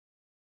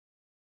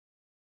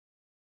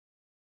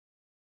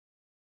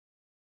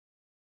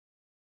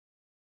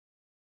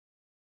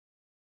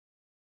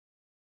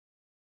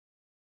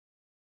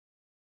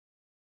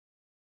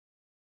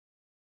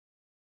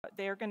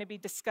They are going to be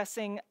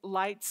discussing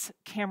lights,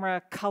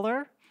 camera,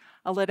 color.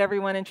 I'll let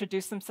everyone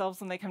introduce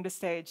themselves when they come to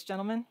stage.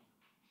 Gentlemen,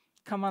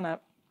 come on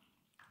up.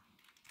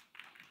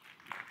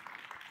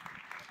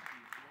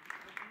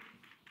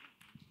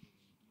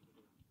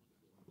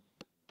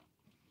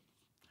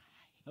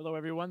 Hello,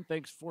 everyone.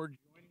 Thanks for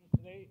joining us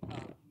today.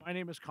 My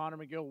name is Connor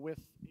McGill with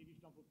AV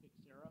Film for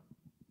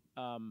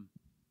Pixera.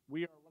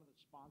 We are one of the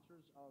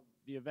sponsors of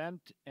the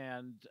event,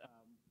 and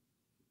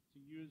to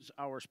use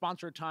our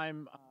sponsor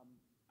time,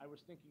 I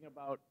was thinking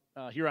about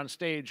here on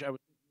stage. I was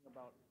thinking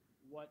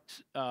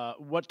about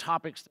what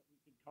topics that we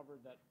could cover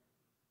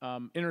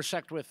that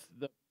intersect with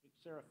the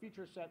Pixera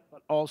feature set,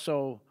 but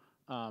also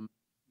have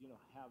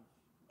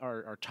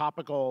are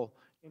topical,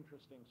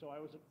 interesting. So I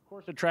was, of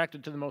course,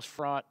 attracted to the most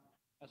fraught,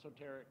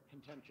 esoteric,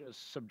 contentious,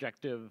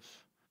 subjective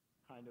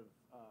kind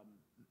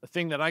of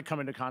thing that I come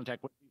into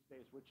contact with these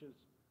days, which is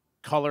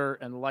color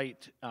and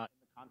light in the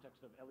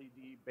context of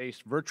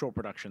LED-based virtual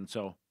production.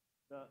 So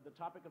the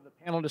topic of the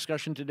panel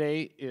discussion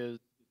today is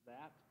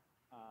that.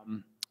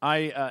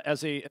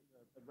 As a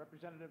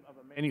representative of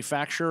a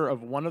manufacturer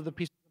of one of the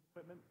pieces of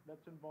equipment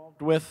that's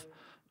involved with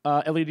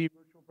LED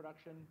virtual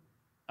production,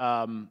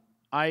 I am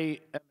a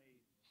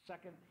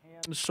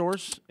second-hand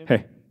source.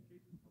 Hey.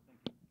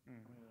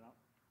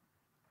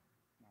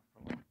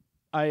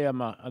 I am,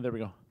 there we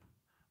go.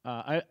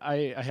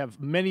 I have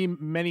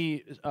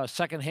many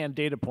secondhand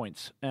data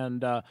points,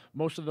 and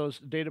most of those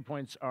data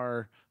points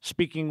are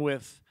speaking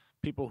with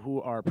people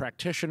who are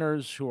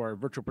practitioners, who are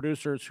virtual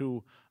producers,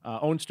 who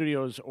own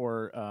studios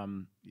or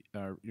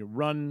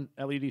run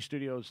LED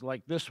studios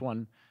like this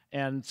one.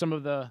 And some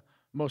of the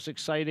most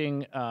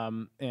exciting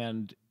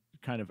and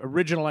kind of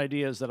original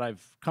ideas that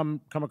I've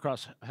come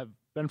across have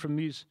been from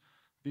these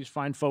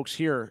fine folks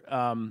here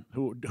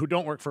who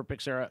don't work for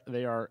Pixera.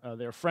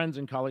 They're friends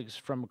and colleagues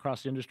from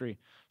across the industry.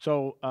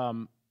 So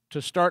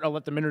to start, I'll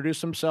let them introduce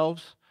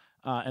themselves,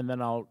 and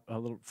then I'll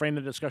frame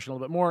the discussion a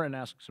little bit more and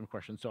ask some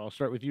questions. So I'll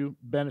start with you,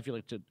 Ben, if you'd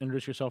like to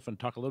introduce yourself and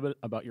talk a little bit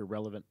about your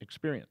relevant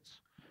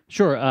experience.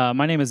 Sure.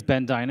 My name is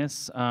Ben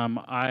Dynas.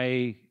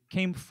 I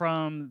came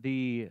from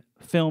the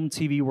film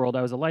TV world.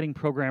 I was a lighting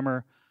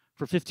programmer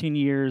for 15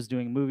 years,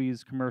 doing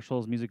movies,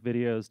 commercials, music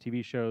videos,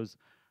 TV shows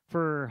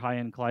for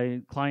high-end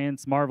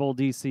clients, Marvel,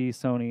 DC,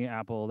 Sony,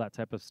 Apple, that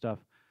type of stuff.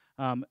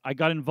 I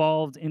got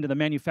involved into the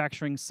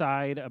manufacturing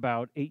side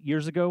about 8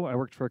 years ago. I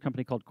worked for a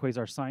company called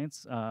Quasar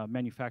Science,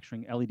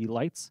 manufacturing LED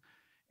lights,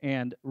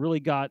 and really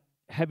got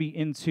heavy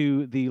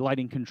into the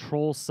lighting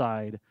control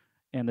side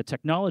and the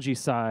technology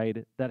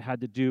side that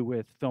had to do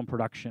with film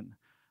production.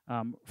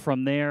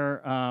 From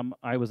there,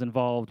 I was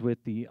involved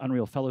with the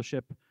Unreal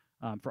Fellowship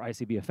for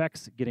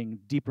ICVFX, getting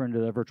deeper into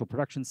the virtual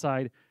production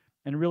side.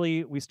 And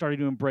really, we started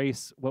to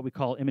embrace what we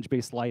call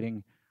image-based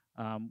lighting,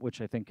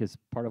 which I think is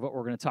part of what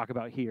we're going to talk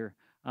about here.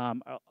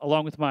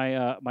 Along with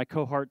my my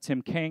cohort,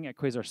 Tim Kang at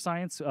Quasar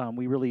Science,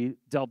 we really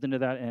delved into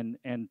that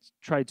and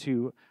tried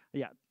to,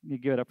 yeah, you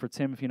give it up for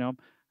Tim if you know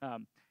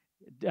him,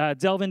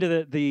 delve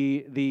into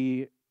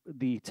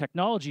the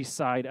technology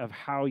side of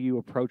how you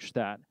approach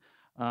that.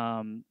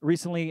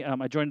 Recently,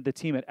 I joined the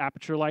team at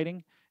Aperture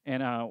Lighting,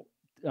 and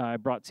I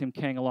brought Tim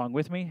Kang along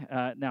with me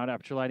now at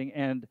Aperture Lighting,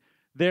 and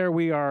there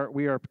we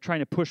are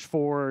trying to push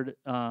forward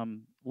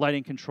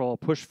lighting control,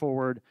 push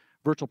forward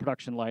virtual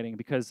production lighting,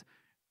 because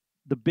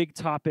the big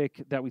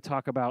topic that we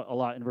talk about a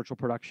lot in virtual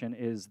production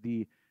is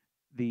the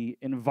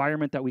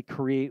environment that we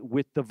create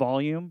with the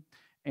volume.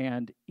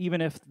 And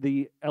even if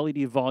the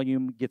LED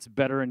volume gets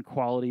better in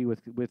quality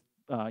with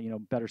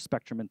better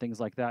spectrum and things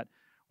like that,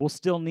 we'll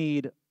still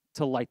need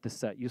to light the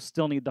set. You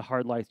still need the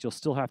hard lights. You'll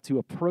still have to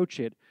approach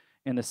it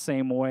in the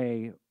same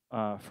way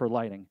for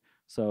lighting.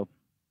 So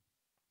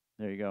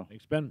there you go.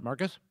 Thanks, Ben.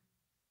 Marcus?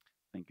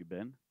 Thank you,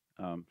 Ben.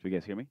 Do you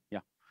guys hear me? Yeah.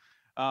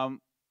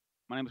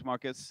 My name is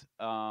Marcus,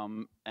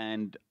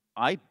 and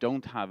I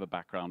don't have a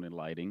background in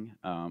lighting.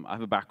 I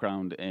have a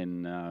background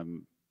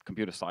in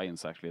computer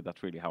science, actually.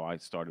 That's really how I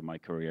started my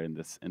career in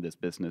this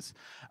business.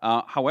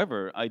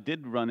 However, I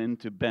did run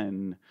into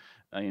Ben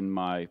in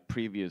my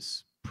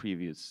previous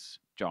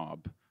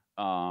job,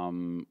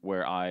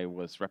 where I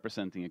was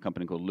representing a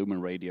company called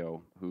Lumen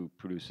Radio, who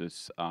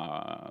produces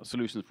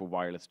solutions for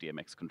wireless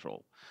DMX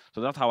control.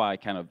 So that's how I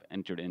kind of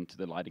entered into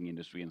the lighting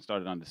industry and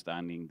started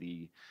understanding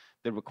the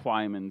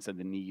requirements and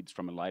the needs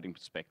from a lighting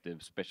perspective,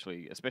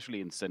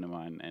 especially in cinema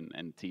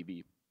and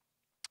TV.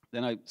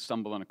 Then I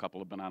stumbled on a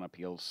couple of banana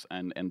peels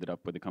and ended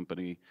up with a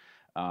company,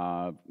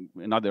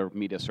 another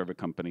media server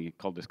company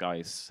called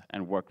Disguise,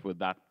 and worked with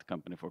that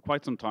company for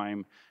quite some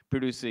time,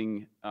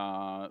 producing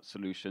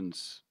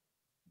solutions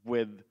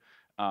with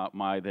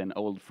my then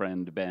old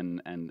friend Ben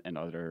and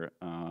other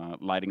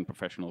lighting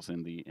professionals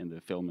in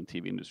the film and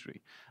TV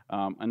industry.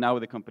 And now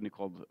with a company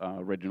called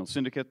Regional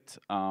Syndicate,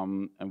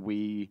 and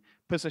we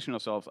position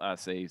ourselves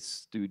as a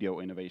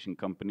studio innovation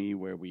company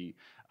where we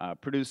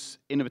produce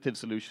innovative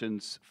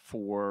solutions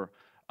for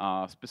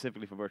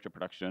specifically for virtual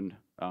production.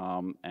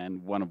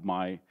 And one of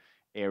my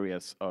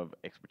areas of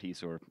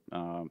expertise or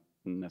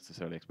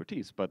necessarily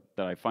expertise, but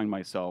that I find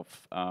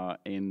myself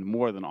in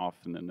more than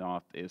often than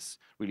not is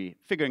really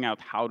figuring out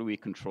how do we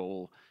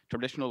control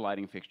traditional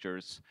lighting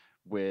fixtures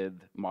with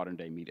modern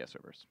day media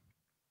servers.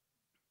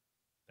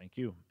 Thank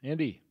you.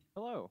 Andy.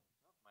 Hello.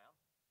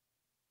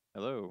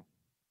 Hello.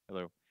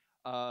 Hello.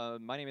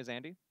 My name is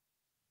Andy.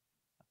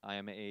 I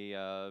am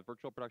a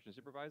virtual production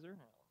supervisor.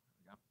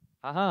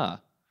 Haha.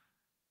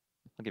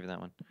 I'll give you that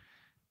one.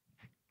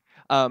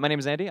 My name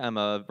is Andy. I'm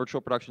a virtual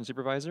production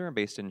supervisor. I'm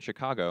based in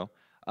Chicago.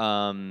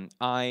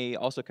 I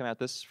also come at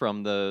this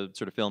from the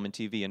sort of film and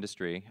TV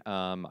industry.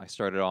 I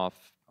started off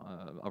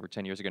over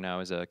 10 years ago now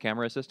as a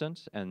camera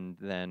assistant, and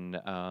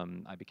then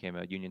I became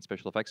a union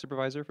special effects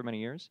supervisor for many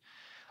years.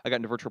 I got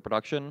into virtual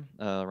production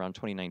around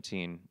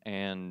 2019,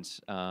 and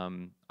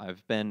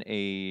I've been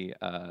a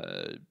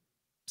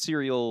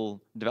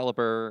serial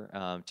developer,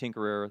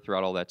 tinkerer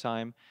throughout all that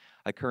time.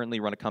 I currently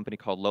run a company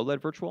called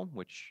Low-LED Virtual,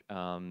 which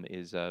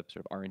is a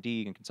sort of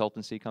R&D and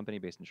consultancy company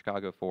based in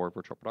Chicago for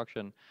virtual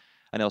production.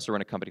 And I also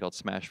run a company called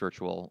Smash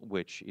Virtual,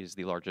 which is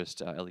the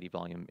largest LED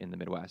volume in the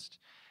Midwest.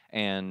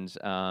 And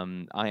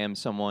I am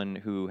someone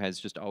who has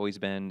just always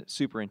been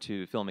super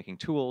into filmmaking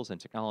tools and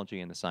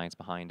technology and the science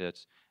behind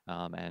it,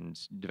 and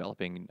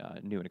developing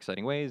new and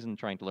exciting ways and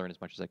trying to learn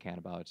as much as I can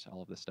about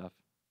all of this stuff.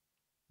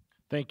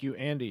 Thank you,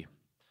 Andy.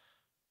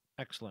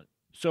 Excellent.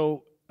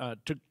 So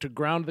to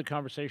ground the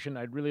conversation,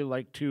 I'd really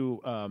like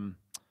to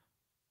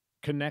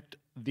connect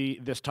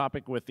this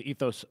topic with the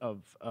ethos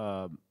of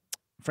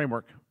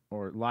framework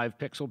or live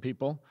pixel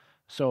people.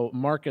 So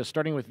Marcus,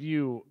 starting with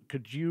you,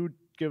 could you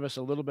give us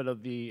a little bit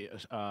of the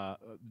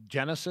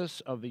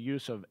genesis of the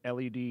use of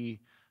LED,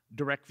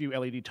 direct view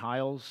LED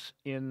tiles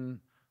in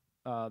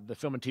the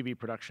film and TV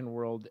production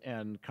world,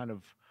 and kind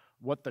of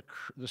what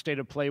the state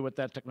of play with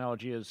that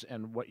technology is,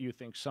 and what you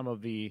think some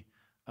of the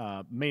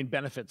main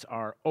benefits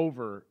are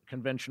over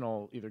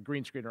conventional either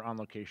green screen or on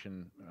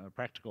location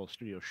practical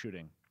studio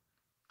shooting?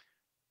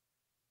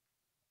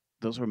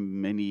 Those are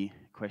many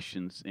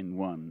questions in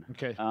one.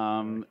 Okay.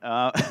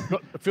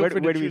 Feel free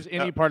to choose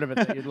any part of it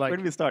that you'd like. Where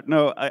do we start?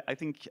 No, I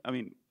think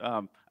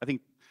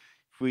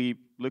if we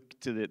look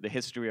to the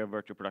history of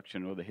virtual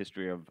production or the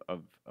history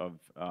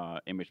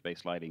of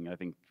image-based lighting, I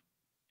think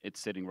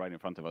it's sitting right in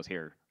front of us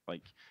here.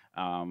 Like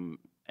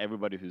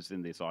everybody who's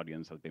in this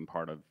audience has been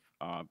part of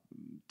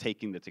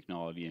taking the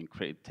technology and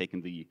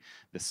taking the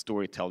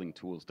storytelling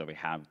tools that we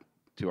have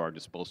to our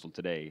disposal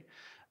today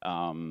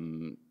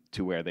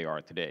to where they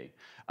are today.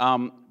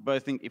 But I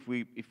think if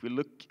we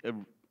look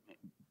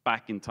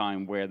back in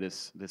time where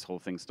this whole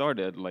thing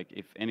started, like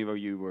if any of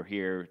you were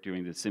here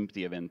during the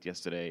Sympathy event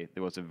yesterday,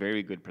 there was a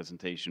very good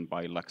presentation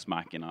by Lux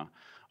Machina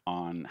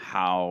on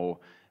how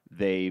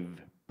they've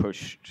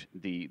pushed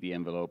the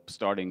envelope,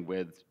 starting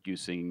with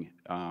using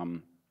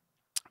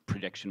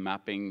projection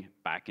mapping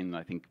back in,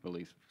 I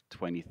believe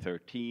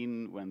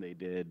 2013 when they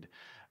did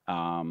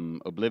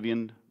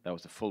Oblivion. That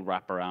was a full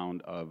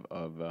wraparound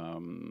of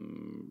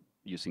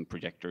using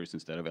projectors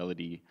instead of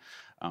LED.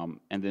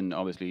 And then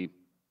obviously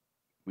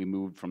we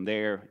moved from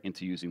there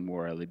into using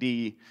more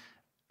LED,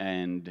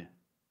 and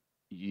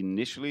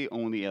initially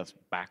only as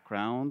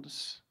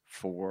backgrounds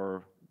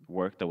for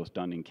work that was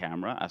done in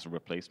camera as a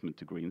replacement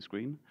to green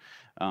screen.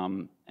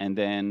 And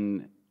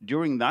then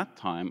during that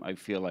time, I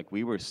feel like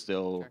we were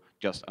still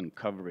just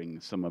uncovering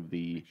some of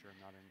the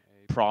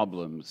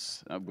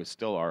problems. We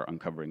still are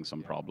uncovering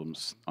some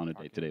problems on a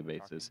day-to-day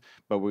basis,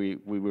 but we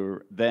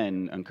were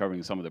then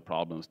uncovering some of the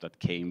problems that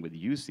came with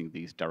using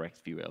these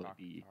direct view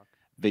LED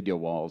video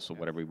walls, or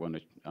whatever we want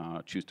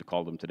to choose to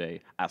call them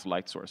today, as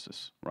light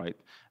sources, right?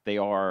 They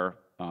are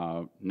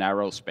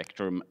narrow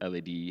spectrum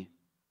LED.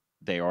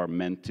 They are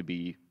meant to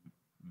be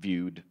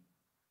viewed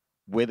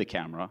with a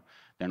camera.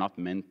 They're not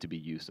meant to be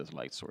used as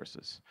light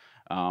sources.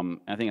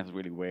 I think that's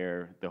really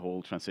where the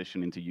whole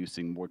transition into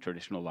using more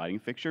traditional lighting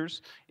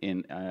fixtures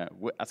in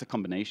as a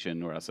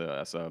combination, or as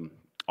a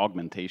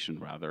augmentation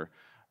rather,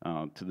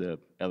 to the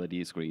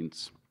LED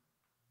screens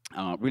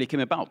really came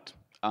about.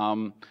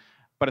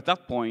 But at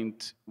that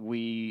point,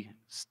 we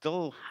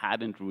still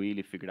hadn't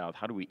really figured out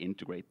how do we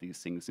integrate these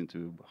things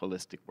into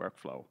holistic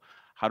workflow.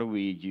 How do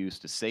we use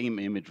the same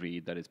imagery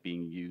that is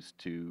being used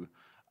to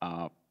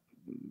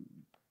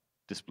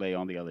display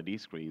on the LED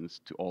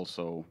screens to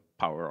also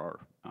power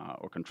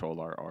or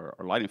control our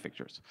lighting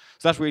fixtures.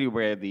 So that's really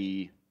where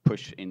the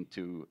push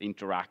into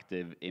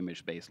interactive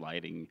image-based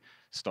lighting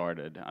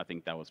started. I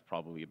think that was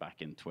probably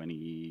back in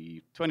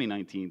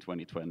 2019,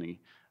 2020,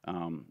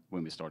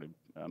 when we started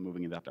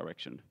moving in that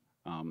direction.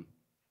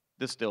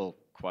 There's still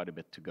quite a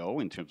bit to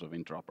go in terms of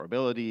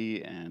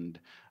interoperability and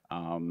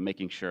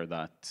making sure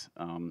that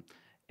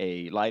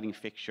a lighting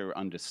fixture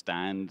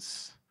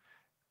understands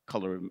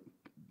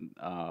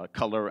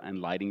color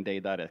and lighting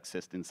data that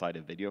exist inside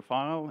a video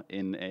file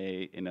in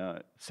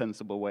a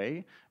sensible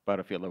way. But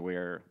I feel that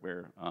we're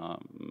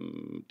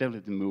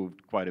definitely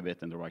moved quite a bit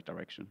in the right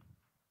direction.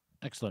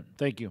 Excellent,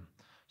 thank you.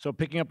 So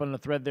picking up on the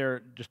thread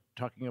there, just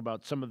talking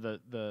about some of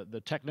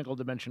the technical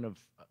dimension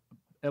of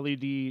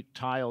LED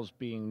tiles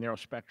being narrow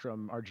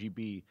spectrum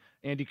RGB.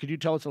 Andy, could you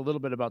tell us a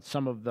little bit about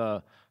some of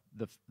the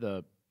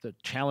the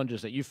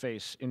challenges that you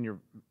face in your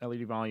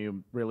LED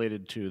volume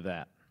related to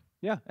that.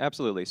 Yeah,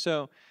 absolutely.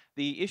 So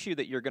the issue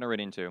that you're going to run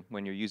into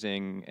when you're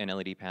using an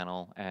LED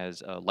panel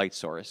as a light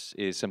source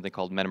is something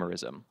called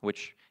metamerism,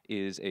 which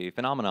is a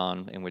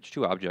phenomenon in which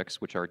two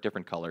objects, which are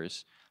different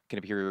colors, can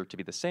appear to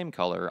be the same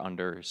color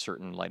under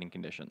certain lighting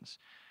conditions,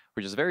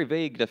 which is a very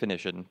vague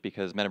definition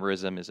because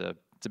metamerism is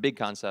it's a big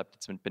concept.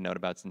 It's been known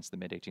about since the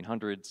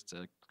mid-1800s. It's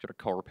a sort of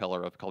core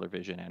pillar of color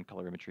vision and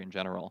color imagery in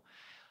general.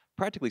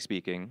 Practically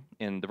speaking,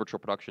 in the virtual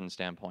production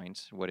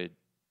standpoint,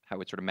 how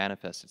it sort of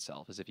manifests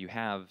itself is if you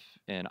have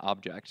an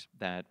object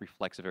that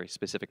reflects a very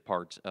specific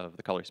part of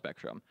the color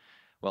spectrum.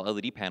 Well,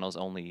 LED panels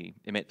only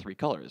emit 3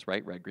 colors,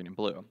 right? Red, green, and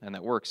blue. And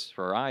that works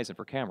for our eyes and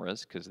for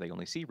cameras because they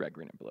only see red,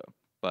 green, and blue.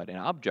 But an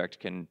object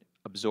can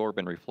absorb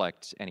and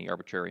reflect any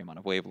arbitrary amount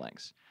of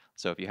wavelengths.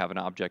 So if you have an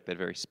object that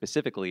very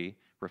specifically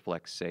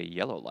reflects, say,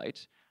 yellow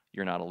light,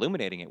 you're not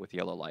illuminating it with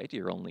yellow light,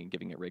 you're only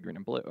giving it red, green,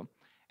 and blue.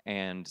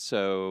 And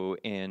so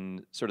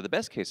in sort of the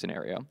best case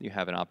scenario, you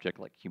have an object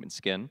like human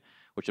skin,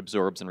 which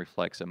absorbs and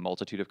reflects a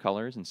multitude of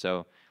colors. And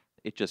so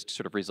it just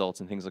sort of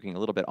results in things looking a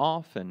little bit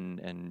off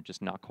and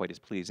just not quite as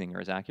pleasing or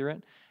as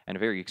accurate. And in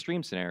very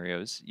extreme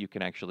scenarios, you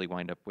can actually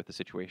wind up with a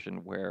situation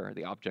where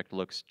the object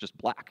looks just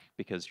black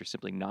because you're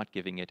simply not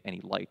giving it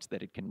any light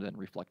that it can then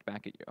reflect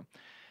back at you.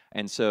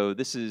 And so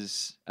this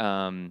is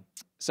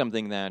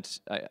something that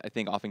I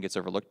think often gets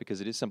overlooked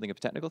because it is something of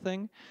a technical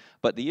thing.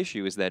 But the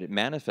issue is that it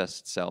manifests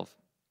itself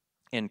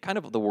in kind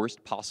of the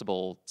worst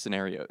possible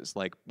scenarios,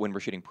 like when we're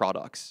shooting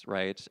products,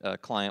 right? A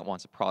client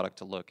wants a product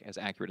to look as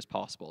accurate as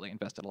possible. They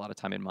invested a lot of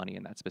time and money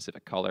in that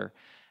specific color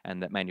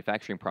and that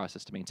manufacturing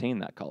process to maintain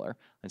that color.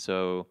 And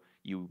so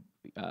you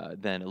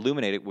then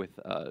illuminate it with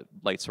a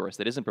light source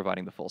that isn't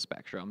providing the full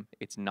spectrum.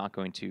 It's not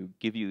going to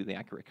give you the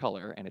accurate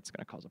color, and it's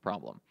going to cause a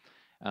problem.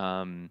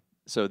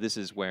 So this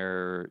is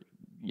where,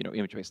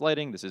 image-based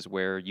lighting, this is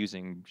where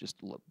using just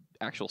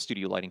actual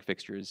studio lighting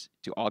fixtures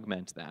to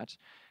augment that,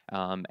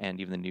 and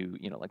even the new,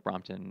 like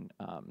Brompton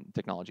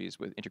technologies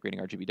with integrating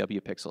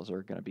RGBW pixels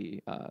are going to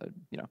be,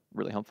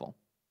 really helpful.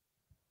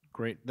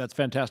 Great, that's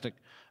fantastic.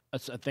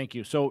 Thank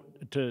you. So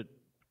to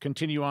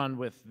continue on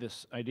with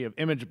this idea of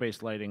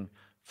image-based lighting,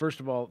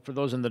 first of all, for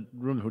those in the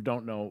room who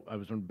don't know, I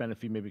was wondering, Ben,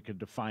 if you maybe could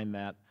define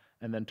that,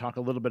 and then talk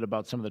a little bit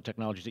about some of the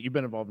technologies that you've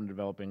been involved in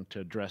developing to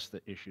address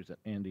the issues that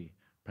Andy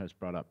has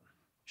brought up.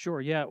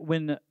 Sure, yeah.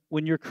 When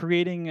you're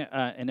creating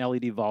an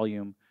LED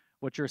volume,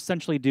 what you're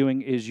essentially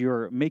doing is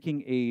you're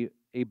making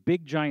a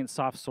big giant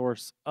soft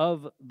source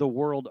of the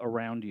world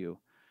around you.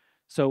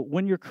 So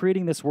when you're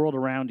creating this world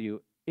around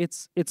you,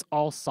 it's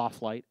all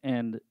soft light,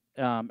 and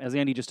as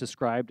Andy just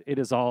described, it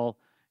is all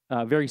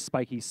very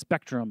spiky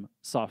spectrum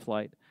soft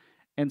light.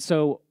 And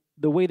so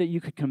the way that you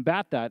could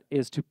combat that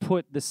is to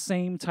put the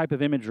same type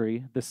of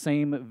imagery, the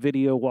same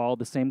video wall,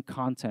 the same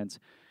content.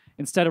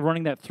 Instead of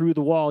running that through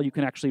the wall, you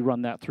can actually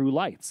run that through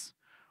lights.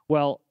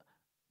 Well,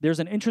 there's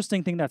an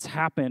interesting thing that's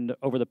happened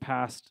over the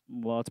past,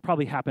 well, it's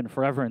probably happened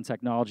forever in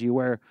technology,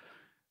 where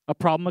a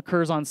problem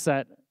occurs on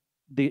set,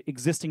 the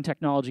existing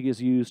technology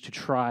is used to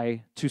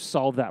try to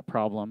solve that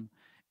problem,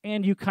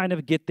 and you kind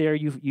of get there,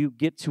 you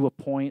get to a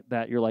point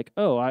that you're like,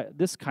 oh,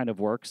 this kind of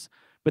works,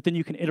 but then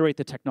you can iterate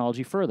the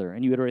technology further,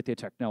 and you iterate the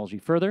technology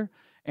further,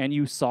 and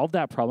you solve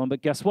that problem,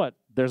 but guess what?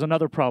 There's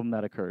another problem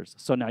that occurs.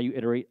 So now you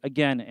iterate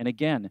again and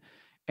again.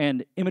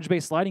 And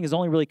image-based lighting has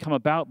only really come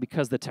about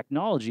because the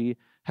technology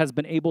has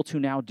been able to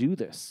now do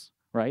this,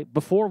 right?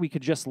 Before, we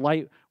could just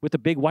light with a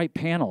big white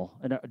panel,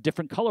 and a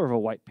different color of a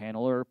white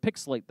panel, or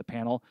pixelate the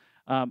panel.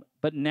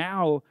 But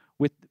now,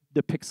 with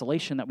the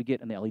pixelation that we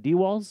get in the LED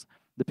walls,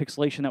 the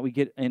pixelation that we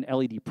get in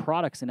LED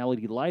products and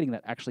LED lighting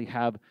that actually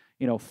have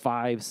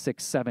 5,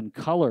 6, 7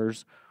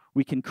 colors,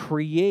 we can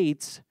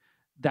create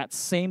that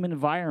same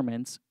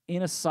environment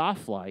in a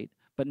soft light,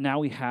 but now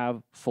we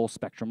have full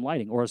spectrum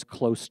lighting, or as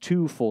close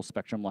to full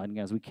spectrum lighting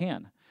as we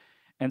can.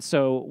 And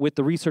so with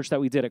the research that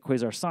we did at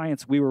Quasar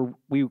Science,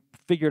 we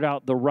figured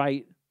out the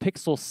right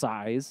pixel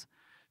size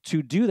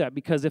to do that,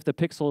 because if the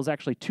pixel is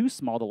actually too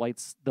small,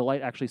 the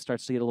light actually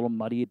starts to get a little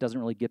muddy. It doesn't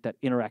really get that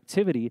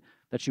interactivity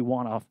that you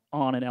want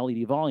on an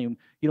LED volume.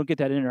 You don't get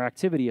that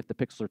interactivity if the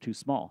pixels are too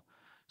small.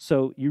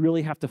 So you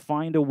really have to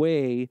find a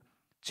way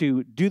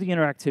to do the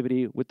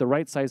interactivity with the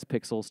right size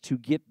pixels to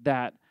get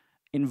that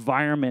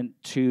environment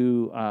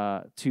to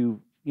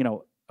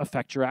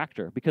affect your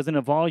actor. Because in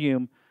a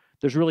volume,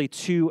 there's really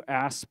 2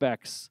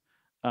 aspects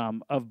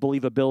of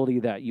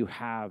believability that you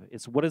have.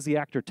 It's what is the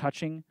actor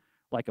touching,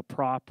 like a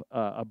prop,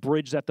 a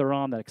bridge that they're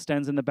on that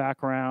extends in the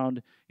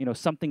background,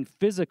 something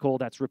physical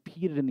that's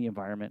repeated in the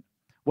environment,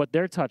 what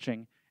they're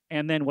touching,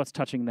 and then what's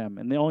touching them.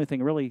 And the only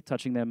thing really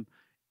touching them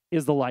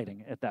is the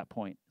lighting at that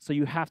point. So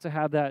you have to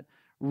have that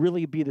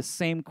really be the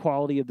same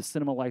quality of the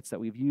cinema lights that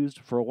we've used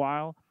for a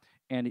while.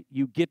 And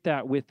you get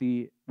that with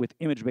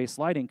image-based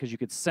lighting, because you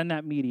could send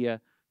that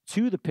media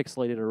to the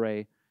pixelated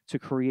array to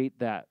create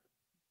that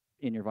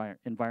in your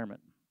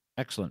environment.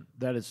 Excellent.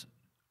 That is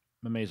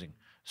amazing.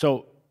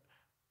 So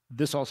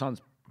this all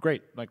sounds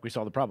great, like we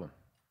solved the problem.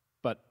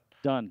 But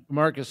done.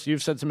 Marcus,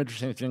 you've said some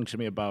interesting things to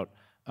me about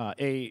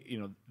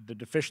the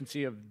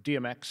deficiency of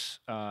DMX,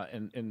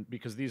 and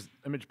because these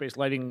image-based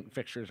lighting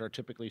fixtures are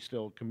typically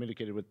still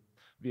communicated with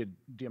via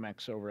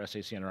DMX over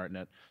SACN or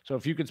ArtNet. So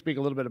if you could speak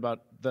a little bit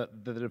about the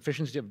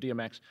deficiency of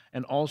DMX,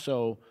 and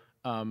also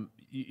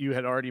you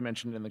had already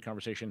mentioned in the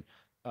conversation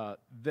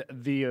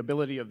the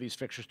ability of these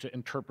fixtures to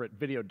interpret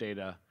video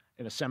data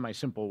in a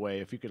semi-simple way.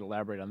 If you could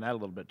elaborate on that a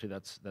little bit too,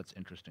 that's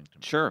interesting to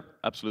me. Sure,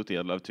 absolutely,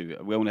 I'd love to.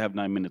 We only have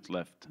 9 minutes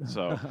left,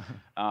 so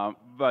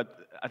but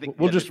I think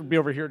we'll just be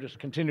over here just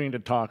continuing to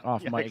talk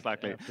off mic.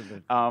 Exactly.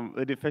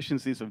 The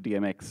deficiencies of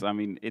DMX. I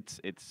mean,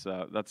 it's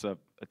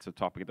a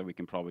topic that we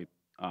can probably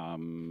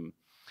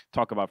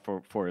talk about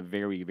for a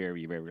very,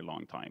 very, very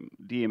long time.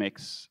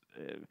 DMX,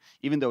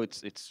 even though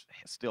it's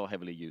still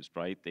heavily used,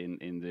 right,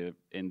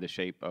 in the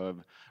shape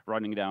of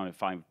running down a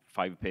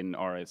 5-pin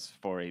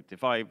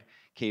RS485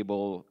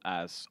 cable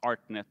as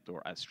ArtNet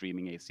or as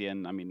streaming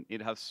ACN. I mean, it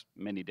has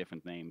many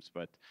different names,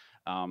 but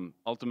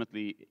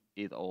ultimately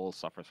it all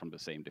suffers from the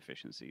same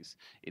deficiencies.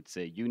 It's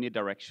a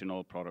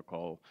unidirectional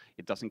protocol.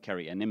 It doesn't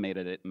carry any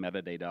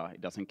metadata.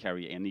 It doesn't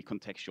carry any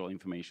contextual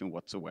information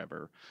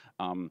whatsoever.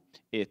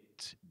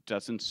 It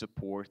doesn't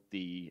support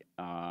the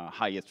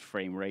highest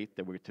frame rate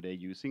that we're today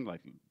using.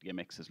 Like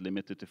DMX is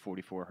limited to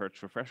 44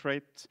 hertz refresh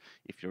rate.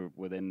 If you're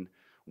within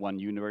one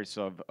universe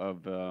of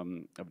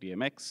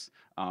DMX,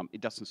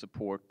 it doesn't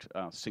support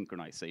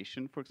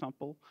synchronization, for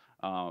example.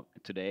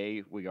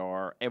 Today,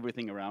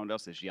 everything around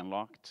us is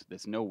gen-locked.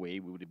 There's no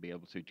way we would be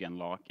able to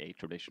gen-lock a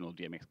traditional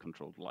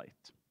DMX-controlled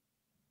light.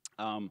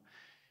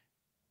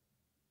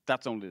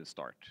 That's only the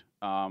start.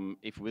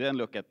 If we then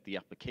look at the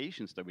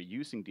applications that we're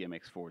using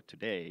DMX for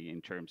today in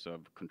terms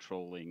of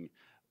controlling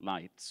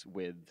lights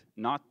with,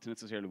 not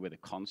necessarily with a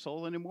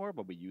console anymore,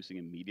 but we're using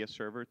a media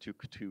server to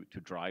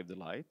drive the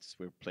lights.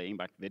 We're playing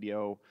back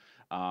videos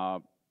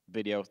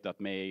that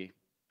may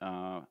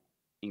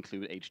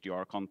include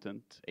HDR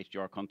content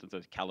that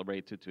is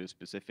calibrated to a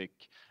specific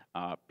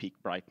peak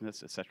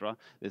brightness, etc.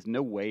 There's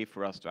no way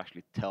for us to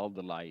actually tell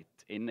the light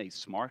in a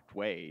smart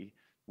way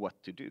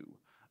what to do.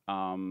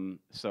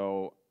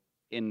 So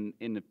in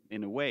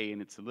a way,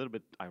 and it's a little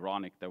bit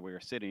ironic that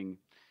we're sitting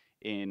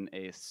in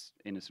a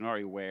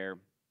scenario where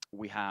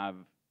we have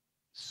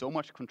so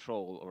much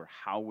control over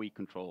how we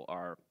control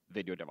our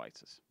video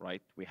devices,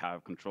 right? We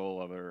have control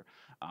over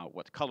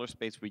what color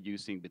space we're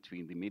using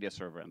between the media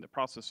server and the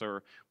processor.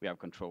 We have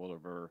control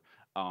over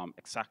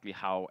exactly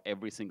how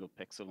every single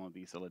pixel on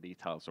these LED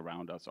tiles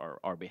around us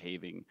are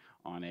behaving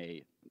on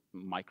a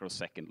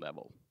microsecond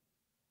level.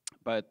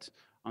 But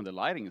on the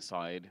lighting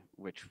side,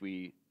 which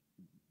we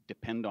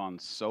depend on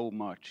so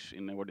much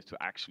in order to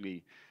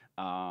actually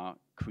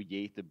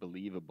create a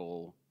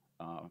believable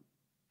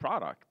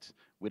product,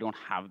 we don't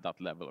have that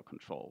level of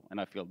control.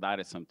 And I feel that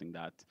is something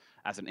that,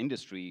 as an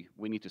industry,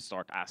 we need to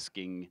start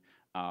asking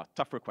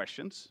tougher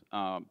questions,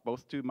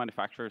 both to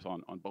manufacturers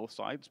on both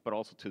sides, but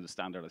also to the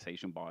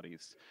standardization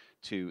bodies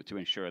to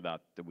ensure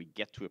that we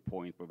get to a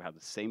point where we have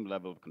the same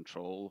level of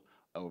control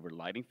over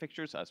lighting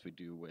fixtures as we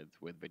do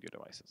with video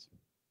devices.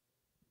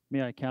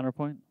 May I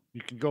counterpoint?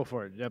 You can go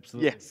for it,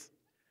 absolutely. Yes.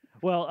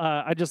 Well,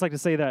 I'd just like to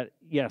say that,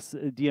 yes,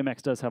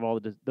 DMX does have all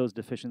those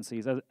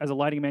deficiencies. As a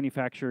lighting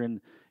manufacturer,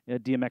 and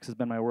DMX has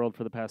been my world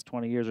for the past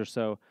 20 years or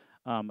so,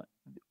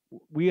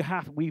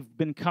 we've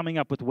been coming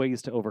up with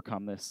ways to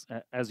overcome this,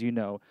 as you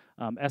know.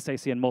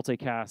 SACN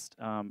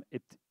multicast,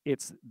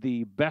 it's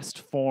the best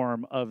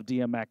form of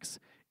DMX,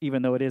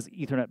 even though it is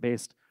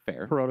Ethernet-based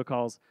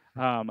protocols.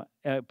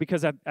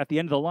 Because at the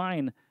end of the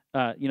line,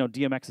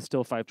 DMX is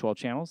still 512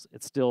 channels.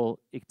 It still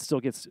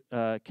gets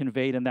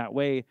conveyed in that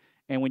way.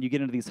 And when you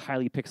get into these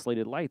highly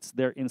pixelated lights,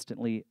 they're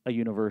instantly a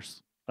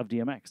universe of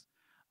DMX.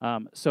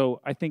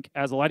 So I think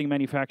as a lighting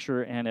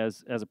manufacturer and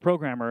as a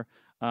programmer,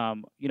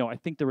 I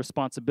think the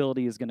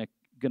responsibility is going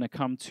to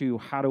come to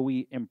how do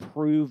we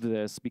improve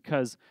this,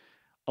 because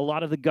a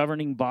lot of the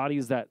governing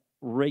bodies that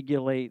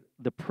regulate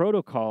the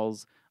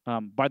protocols,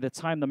 by the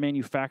time the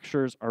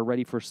manufacturers are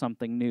ready for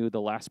something new,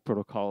 the last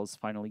protocol is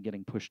finally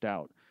getting pushed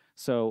out.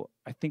 So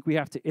I think we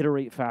have to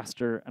iterate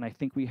faster, and I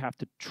think we have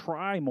to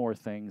try more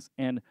things.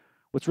 And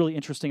what's really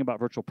interesting about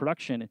virtual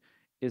production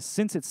is,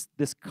 since it's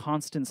this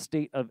constant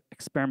state of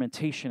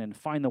experimentation and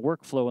find the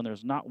workflow, and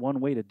there's not one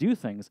way to do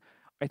things,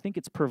 I think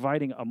it's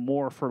providing a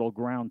more fertile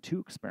ground to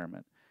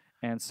experiment.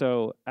 And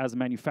so as a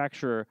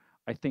manufacturer,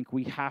 I think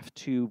we have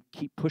to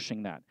keep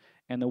pushing that.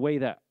 And the way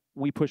that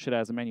we push it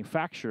as a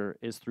manufacturer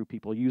is through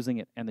people using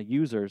it, and the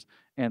users,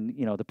 and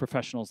the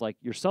professionals like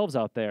yourselves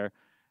out there,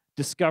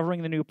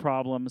 discovering the new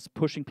problems,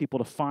 pushing people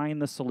to find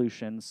the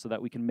solutions so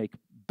that we can make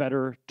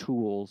better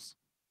tools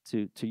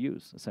to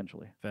use,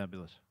 essentially.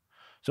 Fabulous.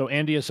 So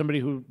Andy, as somebody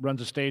who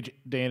runs a stage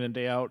day in and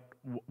day out,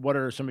 what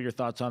are some of your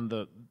thoughts on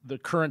the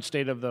current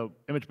state of the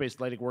image-based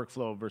lighting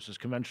workflow versus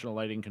conventional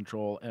lighting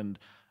control, and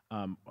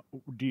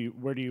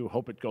where do you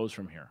hope it goes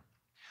from here?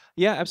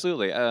 Yeah,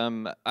 absolutely.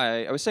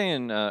 I was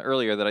saying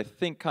earlier that I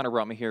think kind of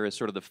brought me here as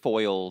sort of the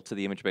foil to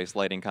the image-based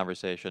lighting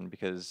conversation,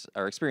 because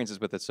our experiences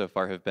with it so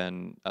far have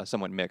been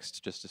somewhat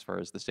mixed, just as far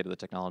as the state of the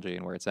technology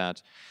and where it's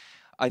at.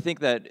 I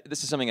think that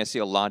this is something I see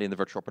a lot in the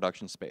virtual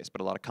production space,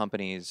 but a lot of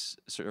companies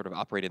sort of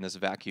operate in this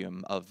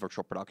vacuum of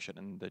virtual production,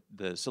 and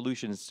the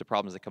solutions to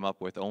problems they come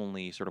up with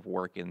only sort of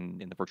work in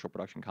the virtual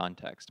production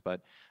context.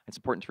 But it's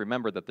important to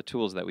remember that the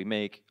tools that we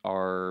make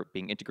are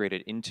being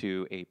integrated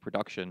into a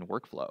production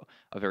workflow,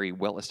 a very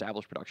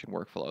well-established production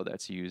workflow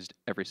that's used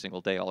every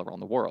single day all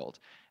around the world.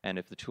 And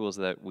if the tools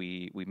that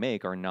we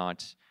make are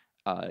not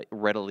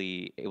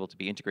readily able to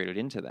be integrated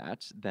into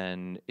that,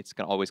 then it's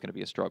always going to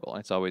be a struggle.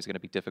 It's always going to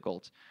be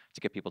difficult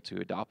to get people to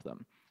adopt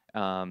them.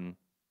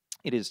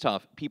 It is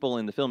tough. People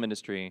in the film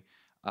industry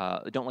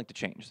don't like to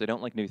change. They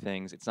don't like new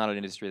things. It's not an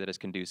industry that is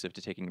conducive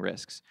to taking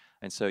risks.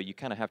 And so you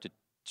kind of have to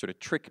sort of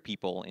trick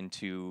people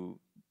into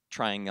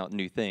trying out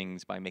new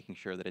things by making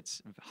sure that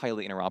it's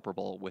highly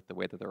interoperable with the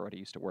way that they're already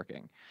used to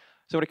working.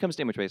 So when it comes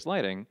to image-based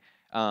lighting,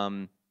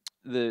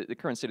 the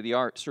current state of the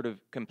art sort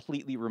of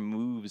completely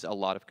removes a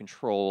lot of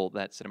control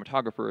that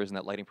cinematographers and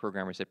that lighting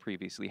programmers had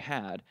previously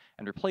had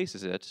and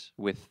replaces it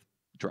with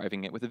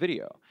driving it with a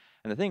video.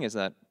 And the thing is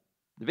that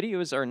the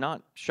videos are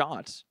not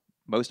shot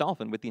most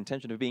often with the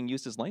intention of being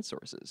used as light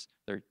sources.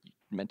 They're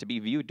meant to be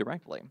viewed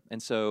directly.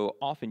 And so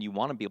often you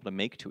want to be able to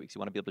make tweaks. You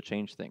want to be able to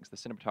change things. The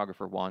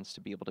cinematographer wants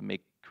to be able to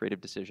make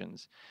creative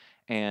decisions.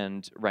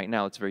 And right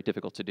now it's very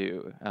difficult to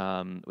do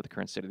with the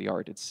current state of the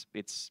art.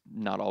 It's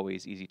not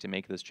always easy to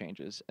make those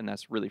changes. And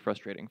that's really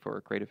frustrating for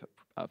creative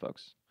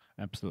folks.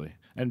 Absolutely.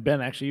 And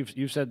Ben, actually,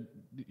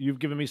 you've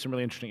given me some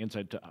really interesting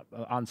insight to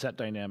on-set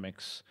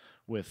dynamics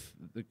with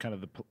the kind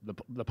of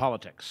the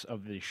politics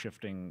of the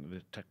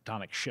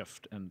tectonic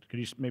shift. And could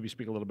you maybe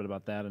speak a little bit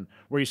about that and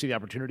where you see the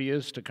opportunity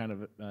is to kind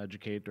of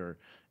educate or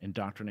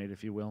indoctrinate,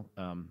 if you will,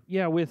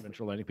 Yeah, with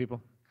virtual lighting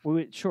people?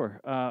 Sure.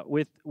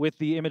 With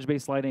the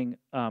image-based lighting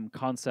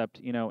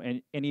concept,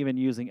 and even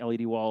using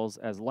LED walls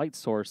as light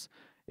source,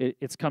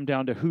 it's come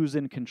down to who's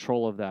in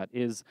control of that.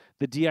 Is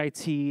the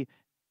DIT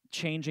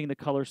changing the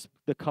color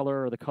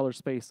or the color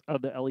space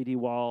of the LED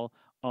wall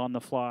on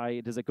the fly?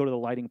 Does it go to the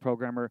lighting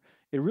programmer?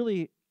 It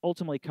really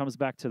ultimately comes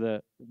back to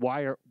the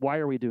why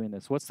are we doing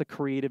this? What's the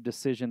creative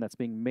decision that's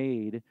being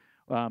made?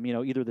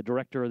 Either the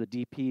director or the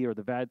DP or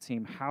the VAD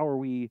team. How are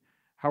we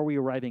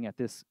arriving at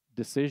this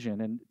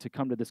decision? And to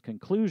come to this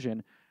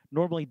conclusion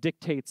normally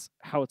dictates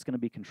how it's going to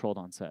be controlled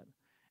on set.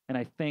 And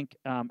I think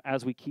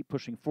as we keep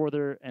pushing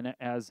further and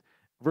as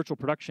virtual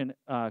production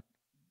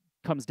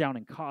comes down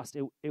in cost,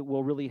 it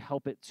will really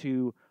help it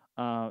to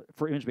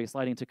for image-based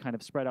lighting to kind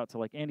of spread out to,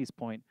 like Andy's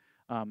point,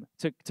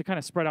 to kind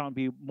of spread out and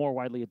be more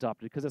widely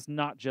adopted, because it's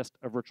not just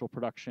a virtual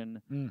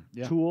production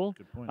tool,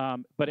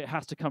 but it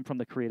has to come from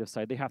the creative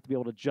side. They have to be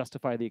able to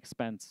justify the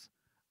expense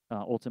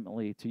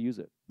ultimately to use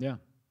it. Yeah,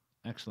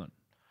 excellent.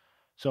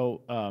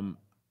 So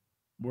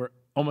we're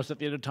almost at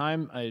the end of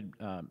time. I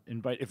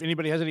invite, if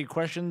anybody has any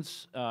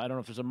questions, I don't know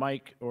if there's a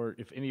mic or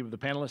if any of the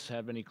panelists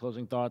have any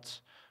closing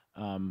thoughts,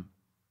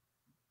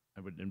 I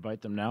would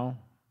invite them now.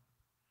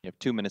 You have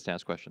 2 minutes to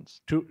ask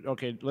questions.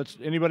 Okay,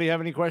 anybody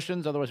have any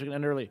questions? Otherwise we can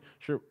end early.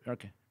 Sure,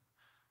 okay.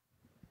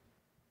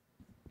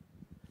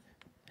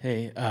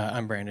 Hey,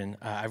 I'm Brandon.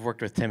 I've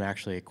worked with Tim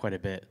actually quite a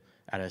bit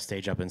at a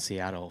stage up in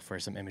Seattle for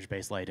some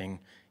image-based lighting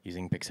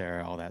using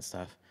Pixera, all that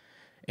stuff.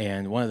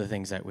 And one of the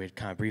things that we had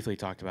kind of briefly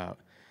talked about,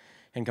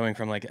 and going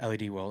from like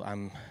LED world,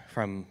 I'm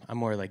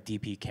more like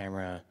DP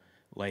camera.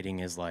 Lighting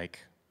is like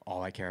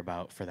all I care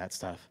about for that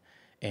stuff.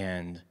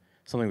 And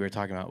something we were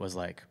talking about was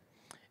like,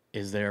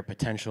 is there a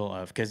potential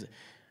of, because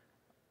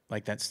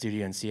like that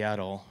studio in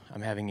Seattle,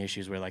 I'm having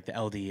issues where like the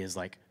LD is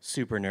like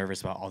super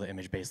nervous about all the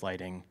image-based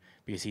lighting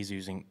because he's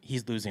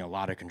losing a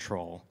lot of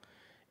control.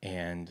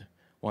 And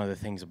one of the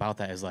things about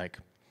that is like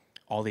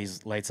all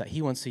these lights that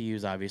he wants to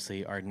use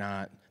obviously they're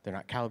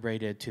not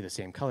calibrated to the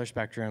same color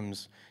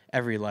spectrums.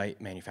 Every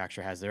light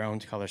manufacturer has their own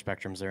color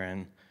spectrums they're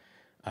in.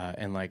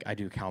 And like I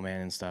do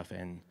CalMan and stuff,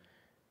 and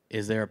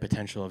is there a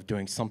potential of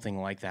doing something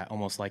like that,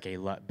 almost like a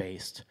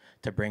LUT-based,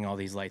 to bring all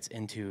these lights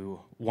into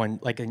one,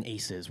 like an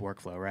ACES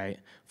workflow, right,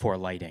 for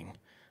lighting?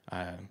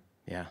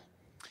 Yeah.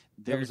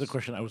 That was the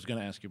question I was going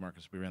to ask you,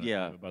 Marcus. We ran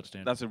about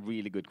standards. That's a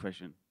really good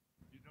question.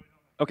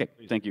 Okay,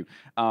 thank you.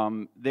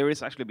 There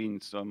has actually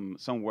been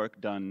some work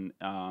done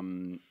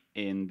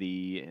in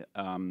the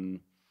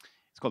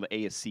it's called the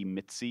ASC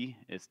MITSI.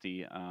 It's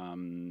the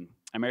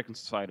American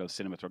Society of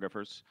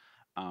Cinematographers.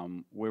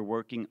 We're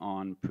working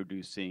on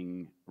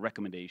producing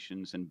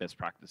recommendations and best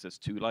practices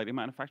to lighting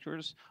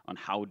manufacturers on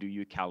how do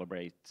you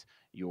calibrate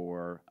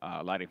your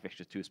lighting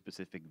fixtures to a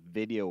specific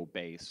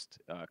video-based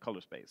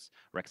color space,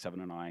 Rec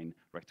 709,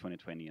 Rec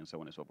 2020, and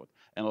so on and so forth.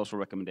 And also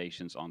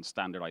recommendations on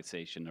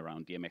standardization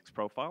around DMX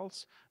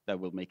profiles that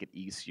will make it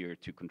easier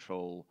to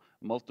control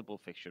multiple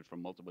fixtures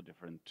from multiple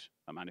different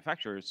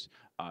manufacturers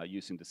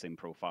using the same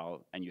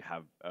profile, and you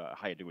have a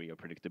higher degree of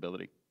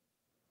predictability.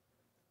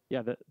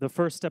 Yeah, the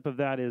first step of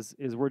that is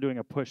we're doing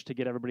a push to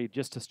get everybody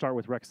just to start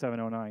with Rec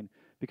 709,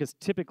 because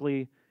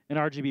typically an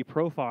RGB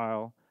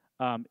profile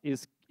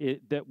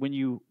that when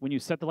you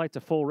set the light to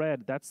full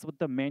red, that's what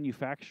the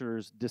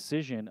manufacturer's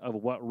decision of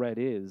what red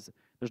is.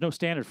 There's no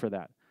standard for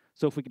that.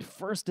 So if we could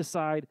first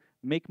decide,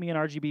 make me an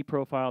RGB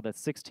profile that's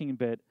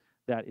 16-bit,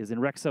 that is in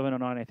Rec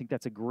 709. I think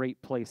that's a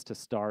great place to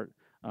start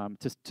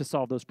to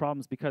solve those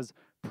problems, because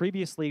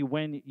previously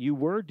when you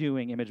were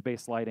doing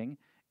image-based lighting,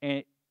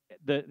 and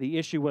the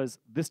issue was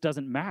this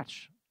doesn't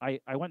match.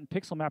 I went and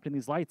pixel mapped in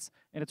these lights,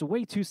 and it's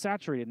way too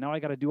saturated. Now I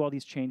got to do all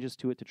these changes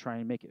to it to try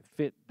and make it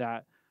fit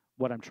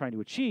what I'm trying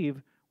to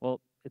achieve. Well,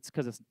 it's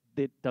because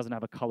it doesn't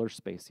have a color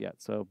space yet.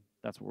 So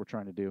that's what we're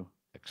trying to do.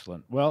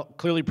 Excellent. Well,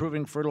 clearly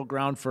proving fertile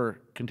ground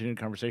for continued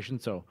conversation.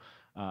 So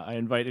I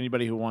invite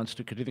anybody who wants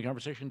to continue the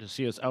conversation to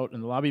see us out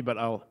in the lobby, but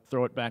I'll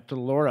throw it back to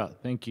Laura.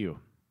 Thank you.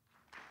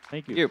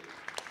 Thank you. You.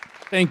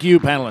 Thank you,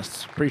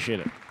 panelists. Appreciate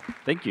it.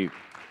 Thank you.